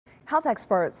Health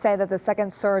experts say that the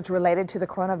second surge related to the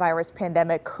coronavirus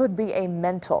pandemic could be a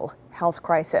mental health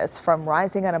crisis, from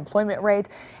rising unemployment rate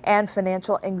and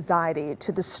financial anxiety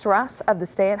to the stress of the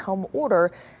stay-at-home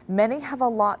order. Many have a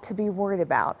lot to be worried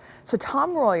about. So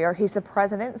Tom Royer, he's the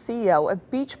president and CEO of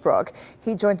Beech.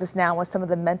 He joins us now with some of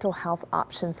the mental health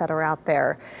options that are out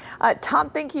there.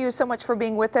 Tom, thank you so much for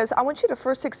being with us. I want you to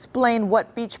first explain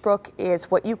what Beech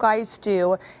is, what you guys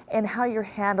do, and how you're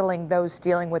handling those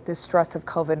dealing with the stress of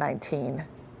COVID-19.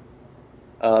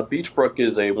 Beech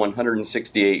is a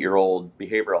 168-year-old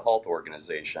behavioral health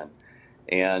organization,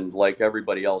 and like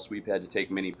everybody else, we've had to take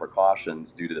many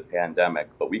precautions due to the pandemic,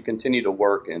 but we continue to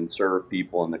work and serve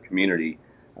people in the community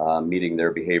meeting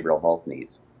their behavioral health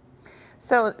needs.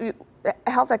 So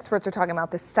health experts are talking about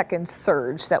the second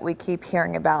surge that we keep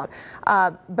hearing about,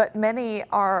 but many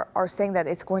are saying that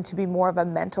it's going to be more of a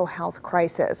mental health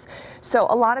crisis. So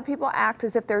a lot of people act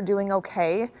as if they're doing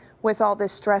okay with all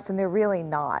this stress, and they're really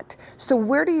not. So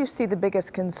where do you see the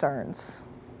biggest concerns?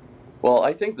 Well,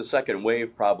 I think the second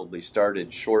wave probably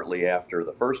started shortly after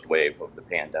the first wave of the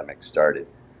pandemic started.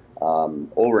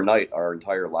 Overnight, our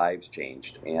entire lives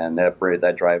changed, and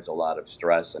that drives a lot of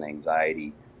stress and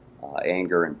anxiety,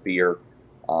 anger and fear,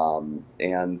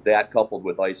 and that coupled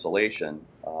with isolation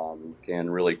can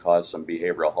really cause some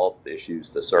behavioral health issues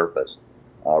to surface.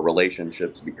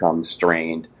 Relationships become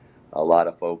strained. A lot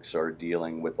of folks are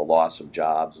dealing with the loss of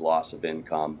jobs, loss of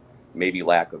income, maybe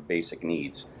lack of basic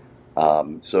needs.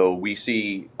 So we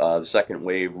see the second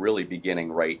wave really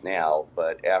beginning right now,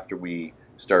 but after we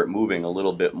start moving a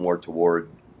little bit more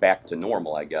toward back to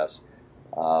normal, I guess,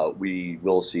 we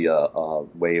will see a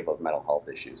wave of mental health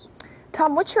issues.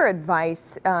 Tom, what's your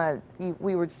advice?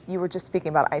 You were just speaking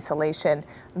about isolation,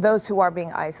 those who are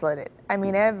being isolated. I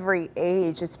mean, every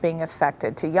age is being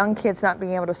affected, to young kids not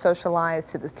being able to socialize,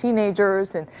 to the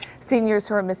teenagers and seniors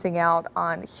who are missing out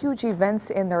on huge events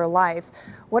in their life.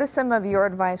 What is some of your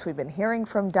advice? We've been hearing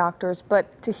from doctors,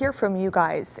 but to hear from you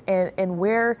guys and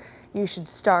where you should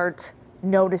start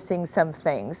noticing some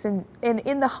things and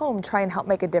in the home try and help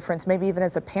make a difference, maybe even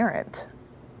as a parent.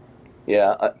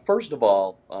 Yeah, first of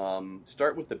all,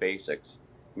 start with the basics.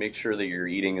 Make sure that you're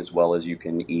eating as well as you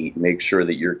can eat. Make sure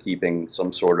that you're keeping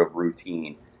some sort of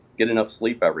routine. Get enough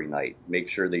sleep every night. Make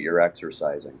sure that you're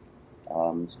exercising.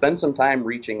 Spend some time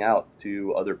reaching out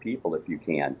to other people if you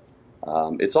can.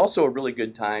 It's also a really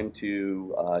good time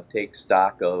to take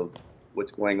stock of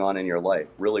what's going on in your life.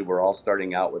 Really, we're all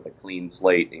starting out with a clean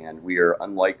slate, and we are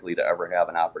unlikely to ever have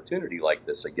an opportunity like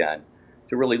this again,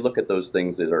 to really look at those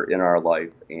things that are in our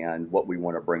life and what we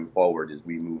want to bring forward as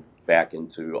we move back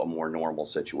into a more normal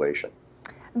situation.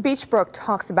 Beech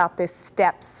talks about this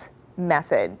STEPS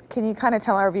method. Can you kind of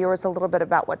tell our viewers a little bit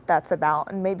about what that's about,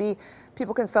 and maybe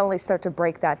people can slowly start to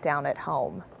break that down at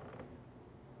home?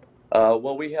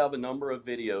 Well, we have a number of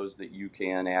videos that you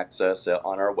can access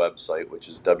on our website, which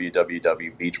is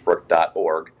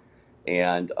www.beechbrook.org,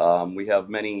 and we have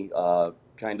many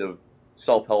kind of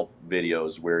self-help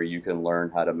videos where you can learn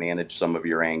how to manage some of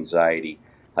your anxiety,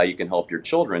 how you can help your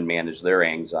children manage their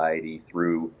anxiety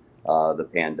through the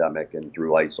pandemic and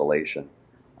through isolation.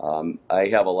 I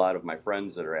have a lot of my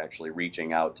friends that are actually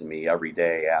reaching out to me every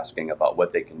day asking about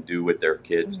what they can do with their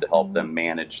kids to help them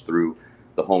manage through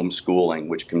the homeschooling,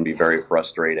 which can be very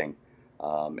frustrating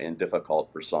and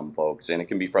difficult for some folks, and it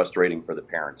can be frustrating for the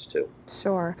parents too.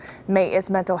 Sure. May is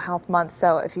Mental Health Month,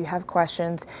 so if you have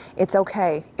questions, it's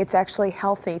okay. It's actually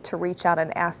healthy to reach out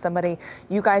and ask somebody.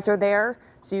 You guys are there,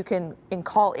 so you can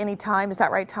call anytime. Is that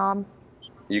right, Tom?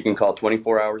 You can call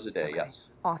 24 hours a day, okay. Yes.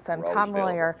 Awesome. Tom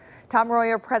Royer,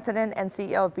 President and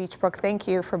CEO of Beech. Thank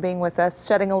you for being with us,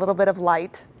 shedding a little bit of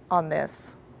light on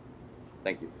this.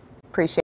 Thank you. Appreciate it.